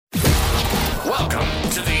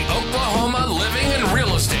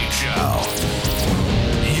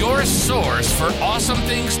your source for awesome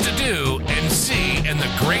things to do and see in the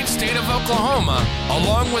great state of Oklahoma,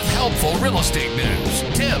 along with helpful real estate news,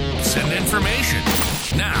 tips, and information.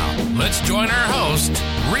 Now, let's join our host,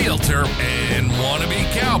 realtor and wannabe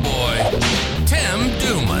cowboy, Tim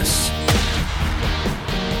Dumas.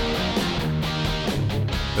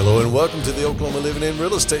 Hello and welcome to the Oklahoma Living in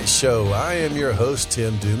Real Estate Show. I am your host,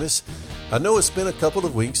 Tim Dumas. I know it's been a couple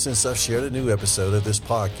of weeks since I've shared a new episode of this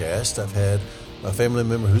podcast. I've had a family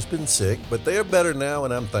member who's been sick, but they are better now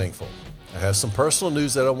and I'm thankful. I have some personal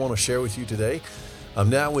news that I want to share with you today. I'm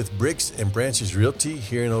now with Bricks and Branches Realty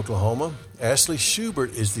here in Oklahoma. Ashley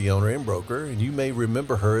Schubert is the owner and broker, and you may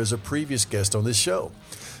remember her as a previous guest on this show.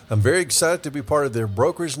 I'm very excited to be part of their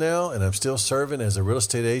brokerage now, and I'm still serving as a real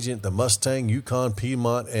estate agent in the Mustang, Yukon,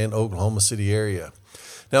 Piedmont, and Oklahoma City area.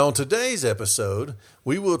 Now, on today's episode,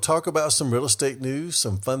 we will talk about some real estate news,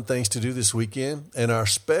 some fun things to do this weekend, and our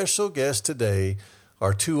special guests today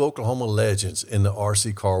are two Oklahoma legends in the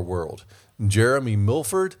RC car world, Jeremy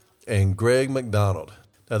Mulford and Greg McDonald.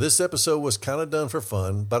 Now, this episode was kind of done for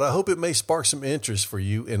fun, but I hope it may spark some interest for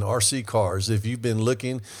you in RC cars if you've been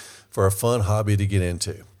looking for a fun hobby to get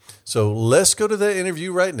into. So let's go to that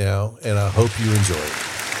interview right now, and I hope you enjoy it.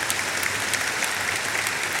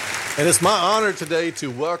 And it's my honor today to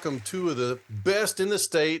welcome two of the best in the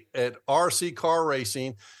state at RC car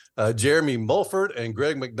racing, Jeremy Mulford and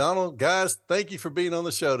Greg McDonald. Guys, thank you for being on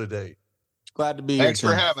the show today. Glad to be here. Thanks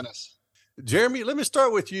for having us. Jeremy, let me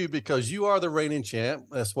start with you because you are the reigning champ.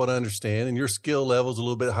 That's what I understand. And your skill level is a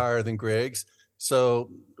little bit higher than Greg's. So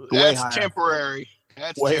that's temporary.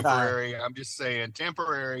 That's Way temporary. higher. I'm just saying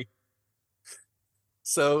temporary.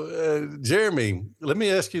 So, Jeremy, let me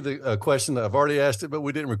ask you the question. I've already asked it, but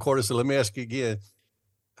we didn't record it. So let me ask you again.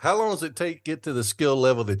 How long does it take to get to the skill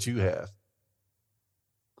level that you have?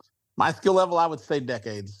 My skill level, I would say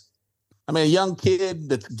decades. I mean, a young kid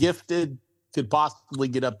that's gifted could possibly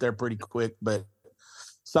get up there pretty quick, but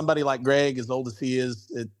somebody like Greg, as old as he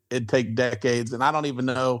is, it'd take decades. And I don't even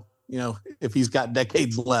know, if he's got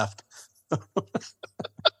decades left.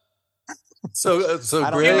 So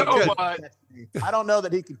Greg, you know what? I don't know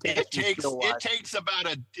that he could take It takes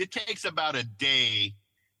about a day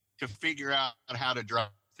to figure out how to drive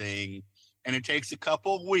the thing, and it takes a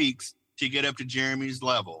couple of weeks to get up to Jeremy's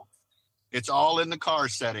level. It's all in the car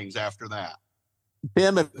settings after that.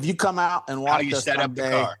 Tim, if you come out and watch How you us set up the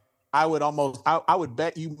someday, car. I would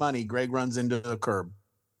bet you money Greg runs into the curb.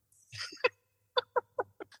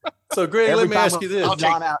 So Greg, let me ask you this. I'll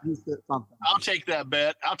take that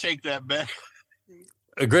bet.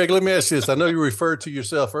 Greg, let me ask you this. I know you referred to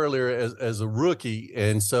yourself earlier as a rookie,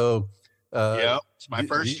 and so it's my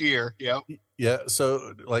first year. Yep. Yeah.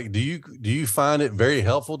 So, do you find it very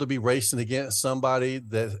helpful to be racing against somebody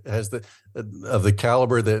that has of the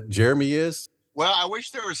caliber that Jeremy is? Well, I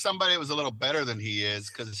wish there was somebody that was a little better than he is,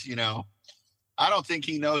 because I don't think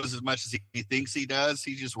he knows as much as he thinks he does.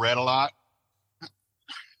 He just read a lot.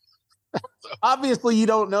 Obviously, you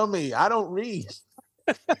don't know me. I don't read.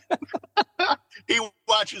 He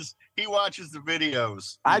watches the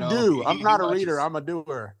videos. I do. I'm not a reader. I'm a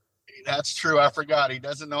doer. That's true. I forgot. He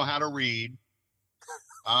doesn't know how to read.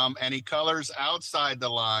 And he colors outside the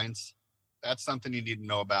lines. That's something you need to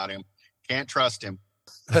know about him. Can't trust him.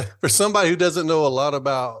 For somebody who doesn't know a lot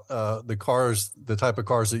about the cars, the type of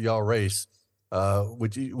cars that y'all race,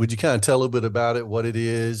 would you kind of tell a little bit about it, what it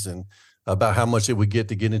is, and about how much it would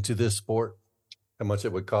get into this sport, how much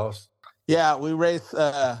it would cost? Yeah, we race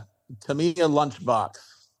Tamiya Lunchbox.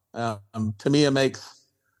 Tamiya makes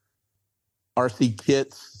RC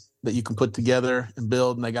kits that you can put together and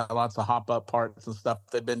build, and they got lots of hop-up parts and stuff.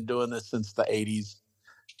 They've been doing this since the 80s,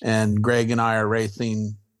 and Greg and I are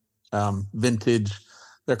racing vintage.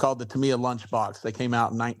 They're called the Tamiya Lunchbox. They came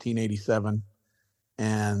out in 1987,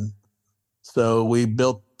 and so we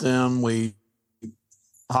built them. We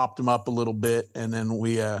hopped them up a little bit, and then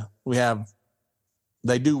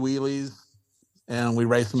they do wheelies, and we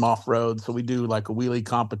race them off road. So we do like a wheelie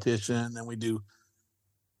competition, and we do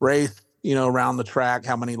race, around the track,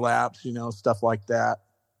 how many laps, stuff like that.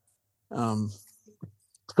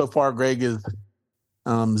 So far, Greg is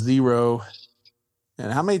 0.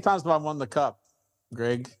 And how many times have I won the cup,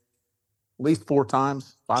 Greg? At least 4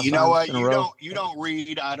 times. 5 times. You know what? In a row. You don't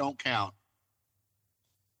read. I don't count.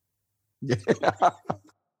 Yeah.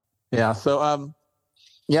 Yeah. So,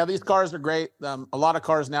 these cars are great. A lot of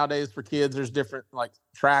cars nowadays for kids, there's different like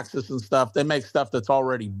Traxxas and stuff. They make stuff that's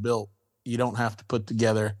already built. You don't have to put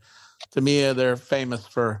together. Tamiya, they're famous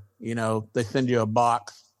for, they send you a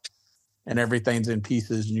box and everything's in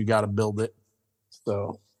pieces and you got to build it.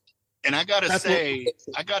 So, and I got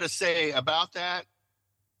to say about that,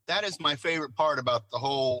 that is my favorite part about the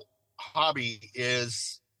whole hobby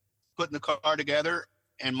is putting the car together.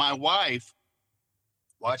 And my wife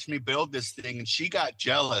watched me build this thing, and she got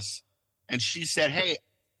jealous. And she said, hey,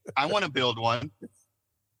 I want to build one.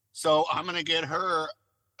 So I'm going to get her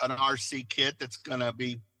an RC kit that's going to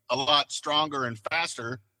be a lot stronger and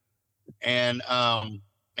faster. And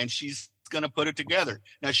she's going to put it together.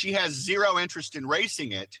 Now, she has zero interest in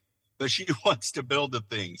racing it, but she wants to build the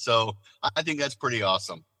thing. So I think that's pretty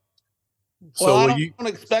awesome. Well, I don't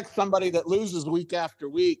expect somebody that loses week after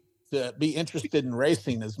week to be interested in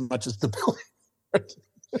racing as much as the building.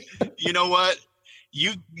 You know what?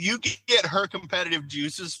 You get her competitive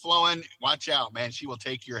juices flowing. Watch out, man. She will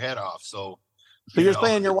take your head off. So you're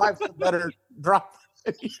saying your wife's a better driver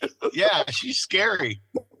than you? Yeah, she's scary.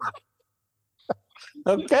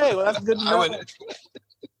 Okay, well, that's good to know.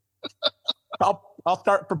 I'll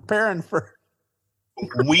start preparing for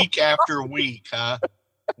week after week, huh?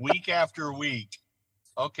 Week after week.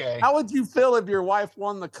 Okay. How would you feel if your wife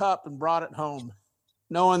won the cup and brought it home,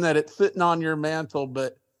 knowing that it's sitting on your mantle,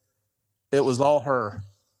 but it was all her?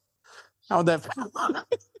 How would that feel?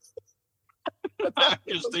 I'm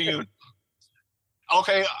just thinking,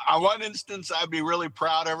 okay, on one instance, I'd be really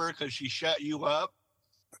proud of her because she shut you up.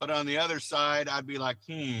 But on the other side, I'd be like,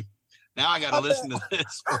 now I got to listen to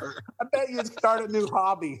this. I bet you'd start a new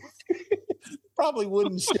hobby. Probably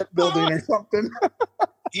wooden shipbuilding or something.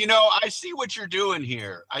 You know, I see what you're doing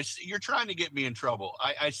here. I see you're trying to get me in trouble.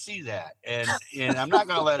 I see that. And I'm not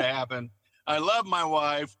going to let it happen. I love my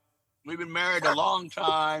wife. We've been married a long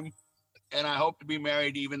time, and I hope to be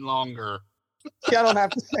married even longer. See, I don't have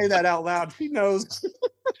to say that out loud. She knows.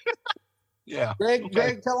 Yeah.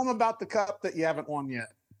 Greg, tell them about the cup that you haven't won yet.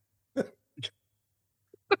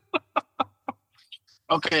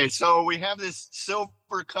 Okay, so we have this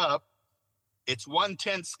silver cup. It's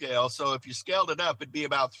 1/10 scale, so if you scaled it up, it'd be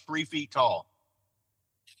about 3 feet tall.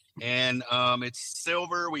 And it's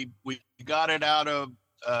silver. We got it out of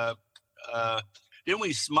didn't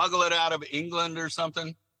we smuggle it out of England or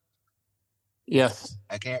something? Yes.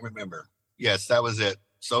 I can't remember. Yes, that was it.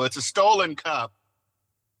 So it's a stolen cup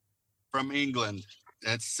from England.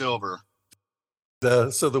 That's silver.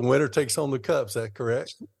 So the winner takes home the cup. Is that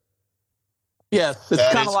correct? Yes,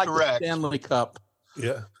 it's kind of like correct. the Stanley Cup.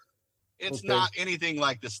 Yeah. It's not anything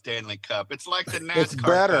like the Stanley Cup. It's like the NASCAR It's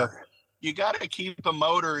better. Cup. You got to keep a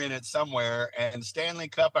motor in it somewhere. And Stanley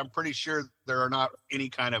Cup, I'm pretty sure there are not any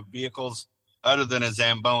kind of vehicles other than a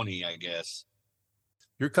Zamboni, I guess.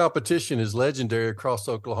 Your competition is legendary across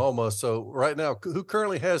Oklahoma. So right now, who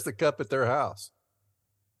currently has the cup at their house?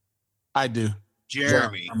 I do.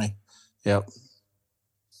 Jeremy. Yep.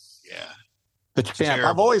 Yeah. The champ. Terrible.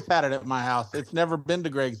 I've always had it at my house. It's never been to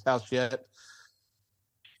Greg's house yet.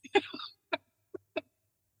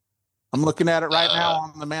 I'm looking at it right now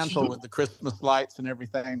on the mantle with the Christmas lights and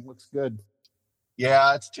everything. Looks good.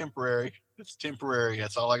 Yeah, it's temporary. It's temporary.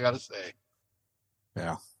 That's all I got to say.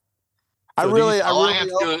 Yeah. So I really have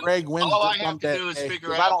to hope do- Greg wins all I this have to someday, do is figure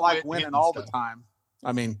because out I don't like quit winning hitting all the stuff. time.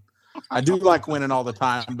 I mean, I do like winning all the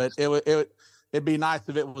time, but it'd be nice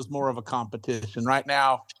if it was more of a competition. Right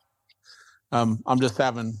now, I'm just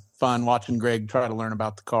having fun watching Greg try to learn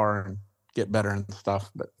about the car and get better and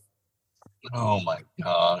stuff. But Oh my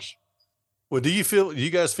gosh. Well, do you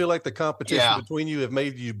guys feel like the competition Yeah. between you have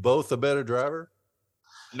made you both a better driver?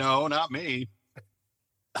 No, not me.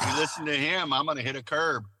 You listen to him, I'm going to hit a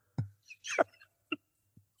curb.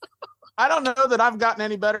 I don't know that I've gotten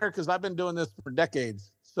any better because I've been doing this for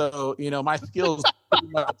decades. So, my skills,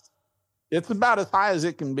 it's about as high as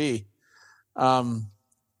it can be.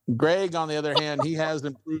 Greg, on the other hand, he has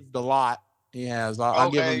improved a lot. He has.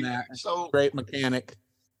 I'll give him that. So, Great mechanic.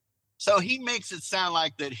 so he makes it sound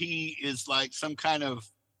like that he is like some kind of,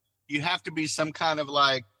 you have to be some kind of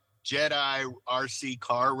like Jedi RC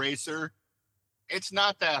car racer. It's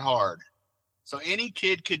not that hard. So any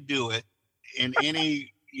kid could do it, and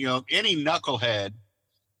any knucklehead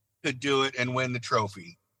could do it and win the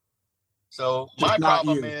trophy. So my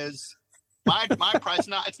problem is my price.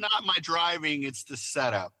 It's not my driving. It's the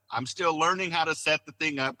setup. I'm still learning how to set the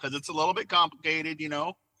thing up because it's a little bit complicated. You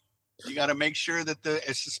got to make sure that the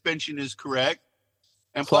suspension is correct.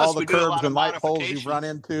 And So plus, all the we do a curbs lot of and light poles modifications. you've run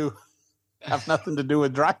into have nothing to do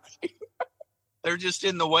with driving. They're just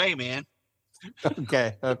in the way, man.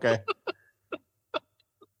 Okay.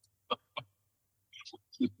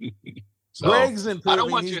 So, Greg's I don't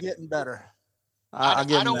improving. want He's you- getting better. I I'll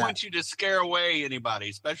give him don't that. want you to scare away anybody,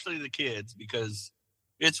 especially the kids, because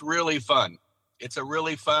it's really fun. It's a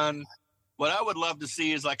really fun. What I would love to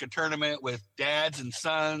see is like a tournament with dads and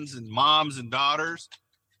sons and moms and daughters,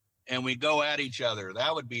 and we go at each other.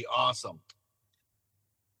 That would be awesome.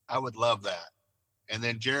 I would love that. and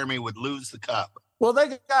then Jeremy would lose the cup. Well,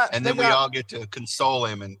 we all get to console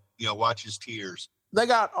him and watch his tears. They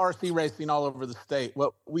got RC racing all over the state.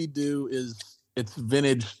 What we do is it's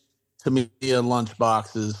vintage Tamiya lunch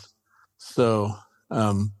boxes. So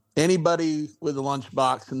anybody with a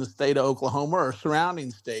lunchbox in the state of Oklahoma or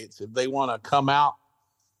surrounding states, if they want to come out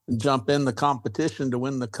and jump in the competition to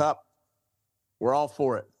win the cup, we're all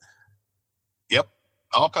for it. Yep,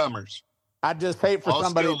 all comers. I just hate for all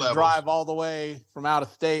somebody to levels. drive all the way from out of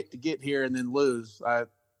state to get here and then lose.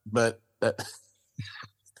 But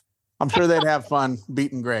I'm sure they'd have fun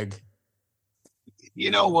beating Greg. You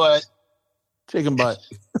know what? Chicken butt.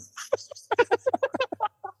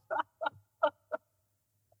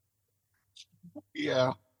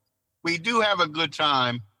 Yeah, we do have a good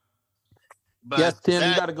time. But yes, Tim,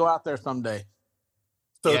 you got to go out there someday.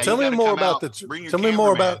 So yeah, tell me more about Tell me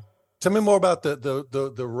more about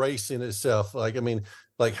the race in itself. Like, I mean,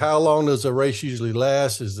 like how long does a race usually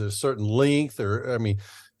last? Is there a certain length, or I mean,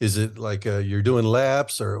 is it like you're doing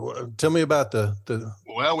laps, or tell me about the?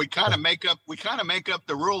 Well, we kind of make up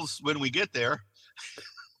the rules when we get there,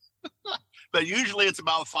 but usually it's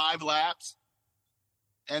about 5 laps,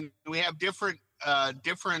 and we have different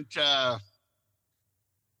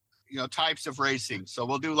types of racing. So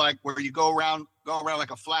we'll do like where you go around like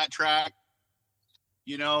a flat track,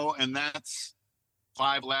 and that's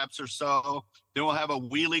 5 laps or so. Then we'll have a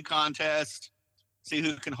wheelie contest, see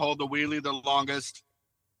who can hold the wheelie the longest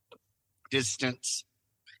distance.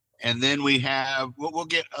 And then we'll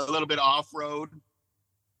get a little bit off-road.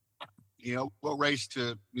 We'll race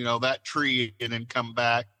to, that tree and then come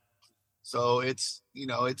back. So it's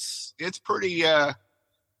pretty,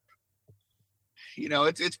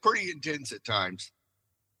 it's pretty intense at times.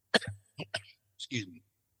 Excuse me.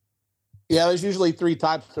 Yeah, there's usually 3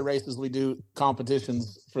 types of races we do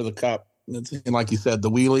competitions for the cup. And like you said, the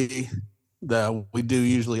wheelie, we do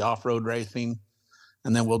usually off-road racing,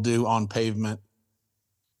 and then we'll do on pavement.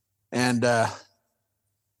 And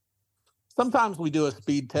sometimes we do a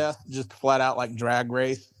speed test, just flat out like drag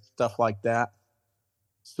race, stuff like that.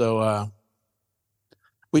 So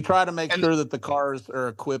we try to make sure that the cars are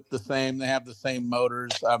equipped the same. They have the same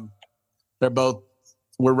motors.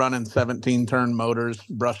 We're running 17-turn motors,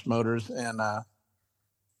 brushed motors, and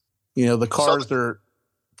the cars are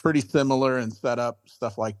pretty similar in setup,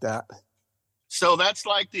 stuff like that. So that's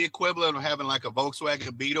like the equivalent of having like a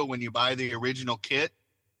Volkswagen Beetle when you buy the original kit.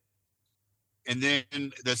 And then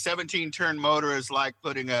the 17-turn motor is like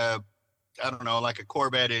putting like a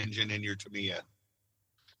Corvette engine in your Tamiya.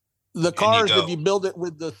 The cars, if you build it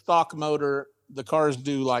with the stock motor, the cars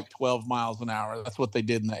do like 12 miles an hour. That's what they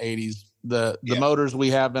did in the 80s. The motors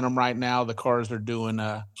we have in them right now, the cars are doing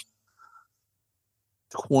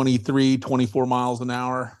 23, 24 miles an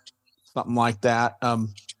hour, something like that.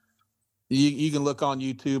 You can look on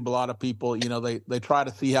YouTube. A lot of people, they try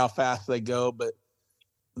to see how fast they go, but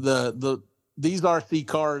these RC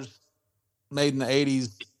cars made in the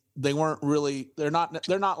 80s, they're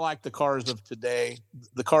not like the cars of today.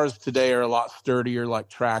 The cars today are a lot sturdier, like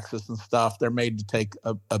Traxxas and stuff. They're made to take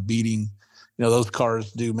a beating. Those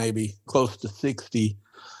cars do maybe close to 60.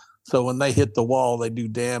 So when they hit the wall, they do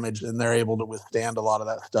damage, and they're able to withstand a lot of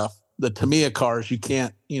that stuff. The Tamiya cars, you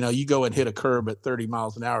can't, you go and hit a curb at 30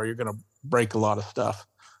 miles an hour, you're going to break a lot of stuff.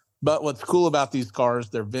 But what's cool about these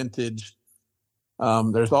cars, they're vintage.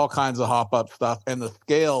 There's all kinds of hop-up stuff. And the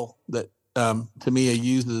scale that Tamiya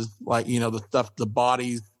uses, like, the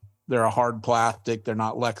bodies, they're a hard plastic. They're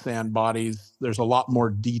not Lexan bodies. There's a lot more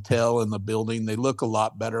detail in the building. They look a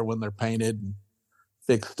lot better when they're painted and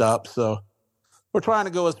fixed up. So we're trying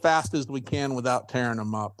to go as fast as we can without tearing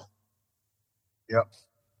them up.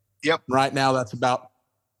 Yep. Right now, that's about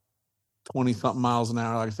 20-something miles an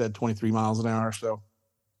hour. Like I said, 23 miles an hour. So,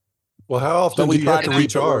 well, how often do you have to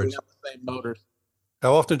recharge? Same motors.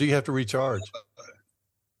 How often do you have to recharge?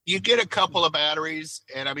 You get a couple of batteries,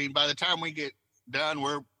 and I mean, by the time we get done,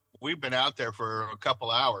 we've been out there for a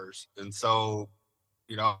couple hours, and so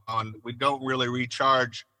we don't really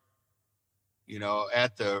recharge,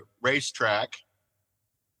 at the racetrack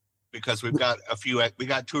because we got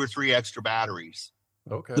 2 or 3 extra batteries.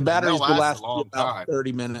 Okay, the batteries will last a long about time.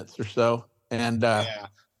 30 minutes or so, and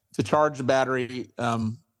to charge the battery,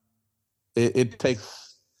 it takes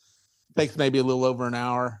maybe a little over an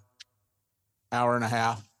hour and a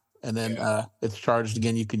half, and then it's charged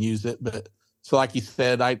again. You can use it, but so like you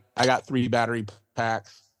said, I got 3 battery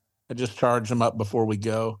packs. I just charge them up before we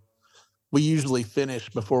go. We usually finish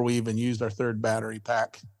before we even use our 3rd battery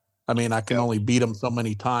pack. I mean, I can only beat them so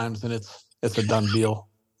many times, and it's a done deal.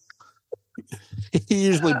 He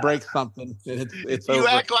usually breaks something. It's you over.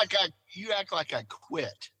 act like I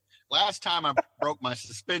quit. last time I broke my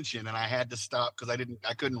suspension and I had to stop because I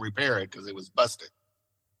couldn't repair it because it was busted.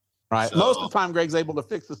 Right. So, most of the time, Greg's able to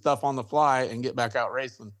fix the stuff on the fly and get back out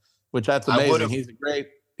racing, which that's amazing.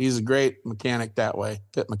 He's a great mechanic that way,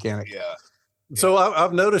 pit mechanic. Yeah. So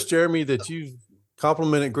I've noticed, Jeremy, that you've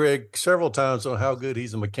complimented Greg several times on how good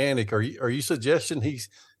he's a mechanic. Are you suggesting he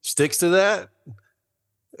sticks to that?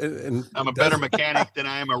 And I'm a better mechanic than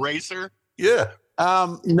I am a racer. Yeah.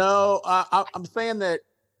 No, I'm saying that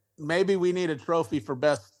maybe we need a trophy for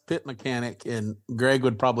best pit mechanic, and Greg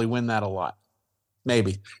would probably win that a lot.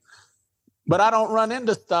 Maybe. But I don't run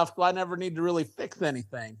into stuff, so I never need to really fix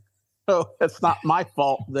anything. So it's not my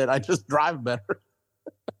fault that I just drive better.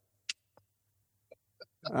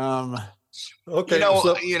 Okay.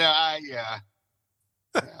 Yeah.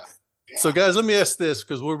 So, guys, let me ask this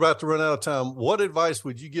because we're about to run out of time. What advice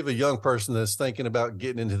would you give a young person that's thinking about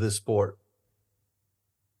getting into this sport?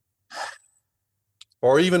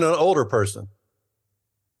 Or even an older person?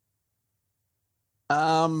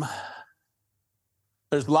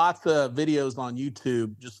 There's lots of videos on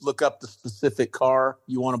YouTube. Just look up the specific car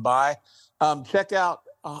you want to buy. Check out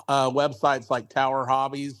websites like Tower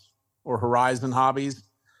Hobbies or Horizon Hobbies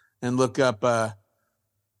and look up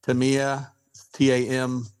Tamiya,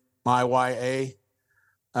 Tamiya,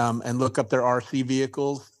 and look up their RC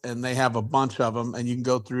vehicles. And they have a bunch of them. And you can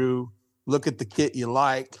go through, look at the kit you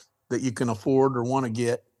like that you can afford or want to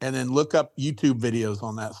get, and then look up YouTube videos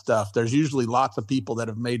on that stuff. There's usually lots of people that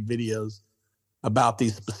have made videos about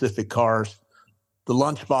these specific cars. The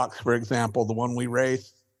Lunchbox, for example, the one we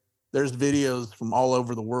race, there's videos from all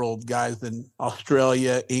over the world, guys in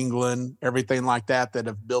Australia, England, everything like that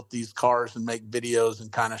have built these cars and make videos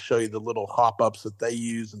and kind of show you the little hop-ups that they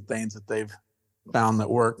use and things that they've found that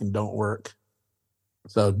work and don't work.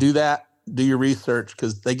 So do that. Do your research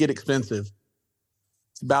because they get expensive.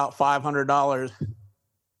 It's about $500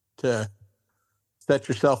 to set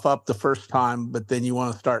yourself up the first time, but then you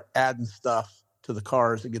want to start adding stuff to the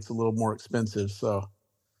cars. It gets a little more expensive. So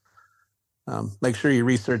make sure you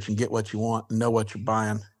research and get what you want and know what you're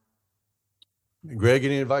buying. Greg,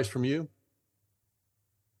 any advice from you?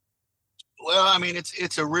 Well, I mean,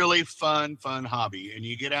 it's a really fun hobby, and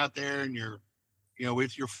you get out there and you're,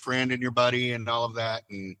 with your friend and your buddy and all of that.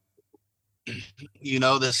 And,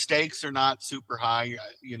 the stakes are not super high.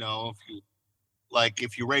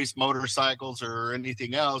 If you race motorcycles or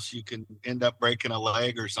anything else, you can end up breaking a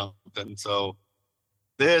leg or something. So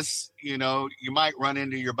this, you might run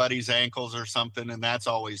into your buddy's ankles or something, and that's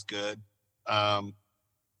always good.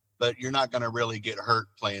 But you're not going to really get hurt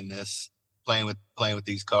playing with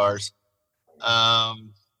these cars. Depends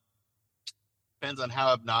on how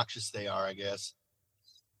obnoxious they are, I guess.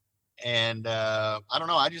 And I don't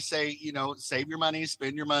know. I just say, save your money,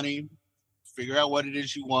 spend your money, figure out what it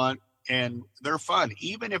is you want. And they're fun.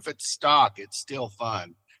 Even if it's stock, it's still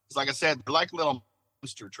fun. It's like I said, they're like little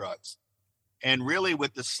monster trucks. And really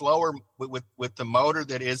with the slower, with the motor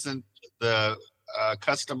that isn't the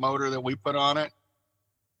custom motor that we put on it,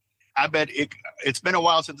 I bet it's been a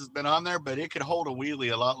while since it's been on there, but it could hold a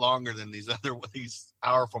wheelie a lot longer than these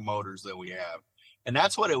powerful motors that we have. And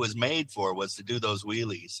that's what it was made for, was to do those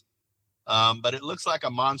wheelies. But it looks like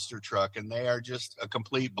a monster truck, and they are just a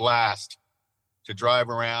complete blast to drive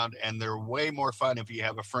around. And they're way more fun if you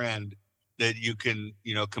have a friend that you can,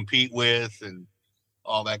 compete with and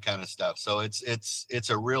all that kind of stuff. So it's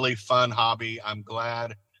a really fun hobby. I'm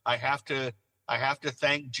glad. I have to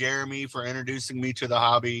thank Jeremy for introducing me to the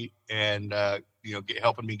hobby and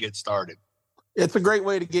helping me get started. It's a great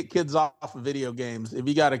way to get kids off of video games. If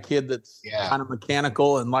you got a kid that's kind of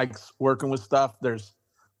mechanical and likes working with stuff,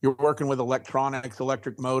 you're working with electronics,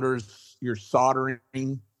 electric motors, you're soldering,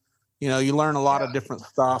 you learn a lot of different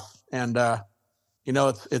stuff. And,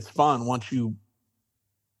 it's fun once you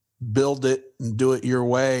build it and do it your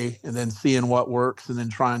way and then seeing what works and then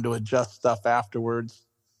trying to adjust stuff afterwards.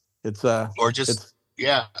 The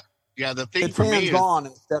thing for me is hands-on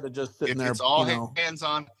instead of just sitting there. It's all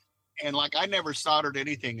hands-on. And I never soldered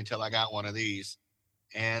anything until I got one of these.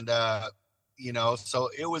 And, so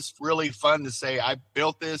it was really fun to say, I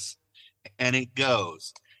built this and it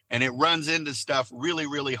goes and it runs into stuff really,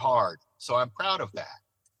 really hard. So I'm proud of that.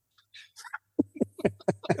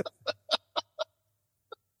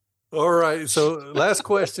 All right. So last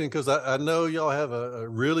question, because I know y'all have a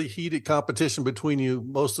really heated competition between you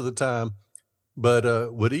most of the time,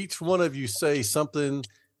 but would each one of you say something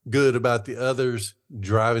good about the other's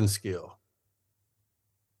driving skill?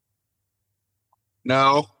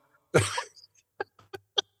 No.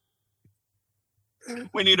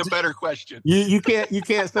 We need a better question. You can't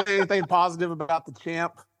say anything positive about the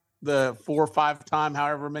champ, the 4 or 5 time,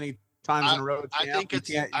 however many times in a row. I think it's.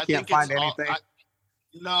 You I can't think find it's all, anything.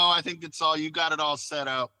 no, I think it's all. You got it all set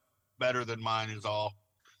up better than mine is all.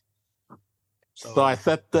 So I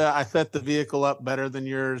set the vehicle up better than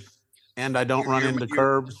yours, and I don't run into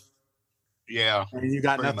curbs. Yeah. And you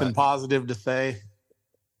got nothing much positive to say?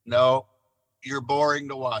 No, you're boring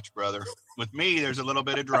to watch, brother. With me, there's a little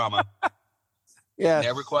bit of drama. Yeah.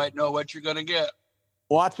 Never quite know what you're going to get.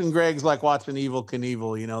 Watching Greg's like watching Evel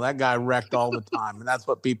Knievel. You know, that guy wrecked all the time, and that's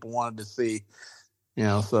what people wanted to see. You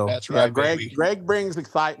know, so that's right. Greg brings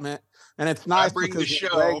excitement, and it's nice because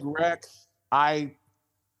Greg wrecks. I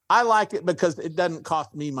like it because it doesn't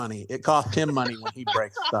cost me money. It costs him money when he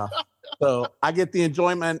breaks stuff. So I get the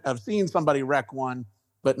enjoyment of seeing somebody wreck one,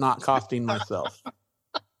 but not costing myself.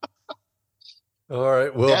 All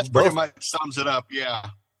right. Well, that pretty much sums it up. Yeah.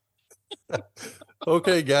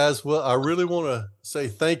 Okay, guys. Well, I really want to say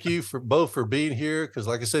thank you for being here. Cause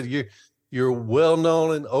like I said, you're well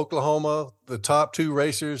known in Oklahoma, the top 2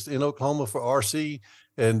 racers in Oklahoma for RC.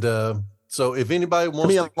 And, so if anybody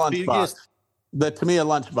wants to compete against the Tamiya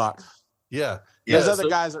Lunchbox. Yeah. There's other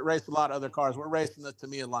guys that race a lot of other cars. We're racing the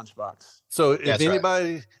Tamiya Lunchbox. So if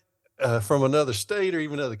anybody from another state or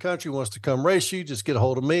even another country wants to come race you, just get a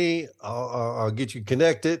hold of me. I'll get you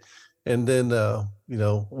connected, and then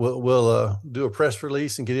we'll do a press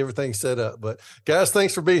release and get everything set up. But guys,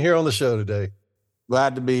 thanks for being here on the show today.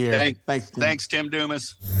 Glad to be here. Thanks, Tim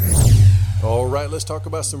Dumas. All right, let's talk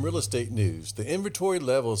about some real estate news. The inventory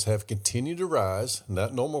levels have continued to rise,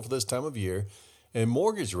 not normal for this time of year, and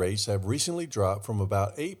mortgage rates have recently dropped from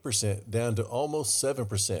about 8% down to almost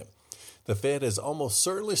 7%. The Fed has almost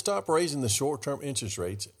certainly stopped raising the short-term interest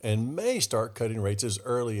rates and may start cutting rates as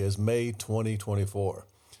early as May 2024.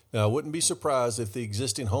 Now, I wouldn't be surprised if the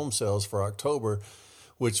existing home sales for October,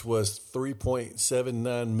 which was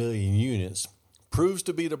 3.79 million units, proves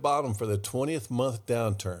to be the bottom for the 20th month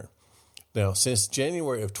downturn. Now, since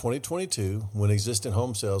January of 2022, when existing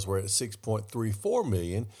home sales were at 6.34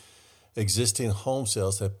 million, existing home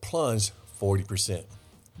sales have plunged 40%.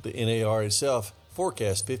 The NAR itself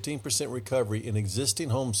forecasts 15% recovery in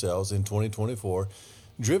existing home sales in 2024,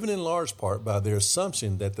 driven in large part by their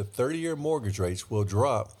assumption that the 30-year mortgage rates will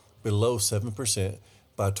drop below 7%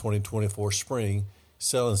 by 2024 spring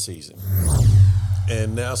selling season.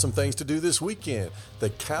 And now some things to do this weekend.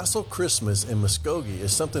 The Castle Christmas in Muskogee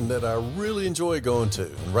is something that I really enjoy going to.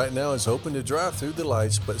 And right now it's open to drive through the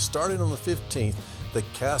lights, but starting on the 15th, the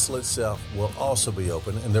castle itself will also be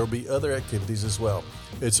open, and there will be other activities as well.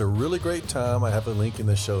 It's a really great time. I have a link in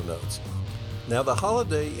the show notes. Now, the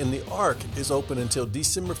Holiday in the Ark is open until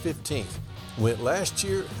December 15th. Went last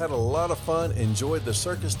year, had a lot of fun, enjoyed the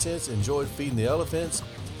circus tents, enjoyed feeding the elephants.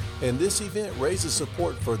 And this event raises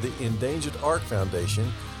support for the Endangered Ark Foundation,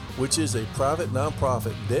 which is a private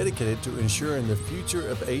nonprofit dedicated to ensuring the future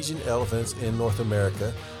of Asian elephants in North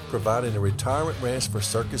America, providing a retirement ranch for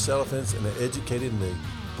circus elephants and educating the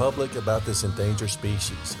public about this endangered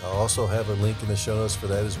species. I also have a link in the show notes for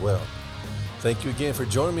that as well. Thank you again for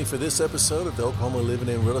joining me for this episode of the Oklahoma Living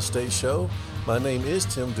in Real Estate Show. My name is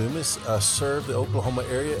Tim Dumas. I serve the Oklahoma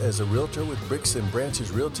area as a realtor with Bricks and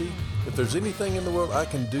Branches Realty. If there's anything in the world I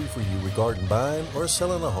can do for you regarding buying or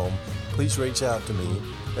selling a home, please reach out to me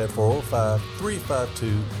at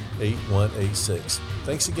 405-352-8186.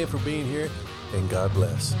 Thanks again for being here, and God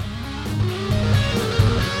bless.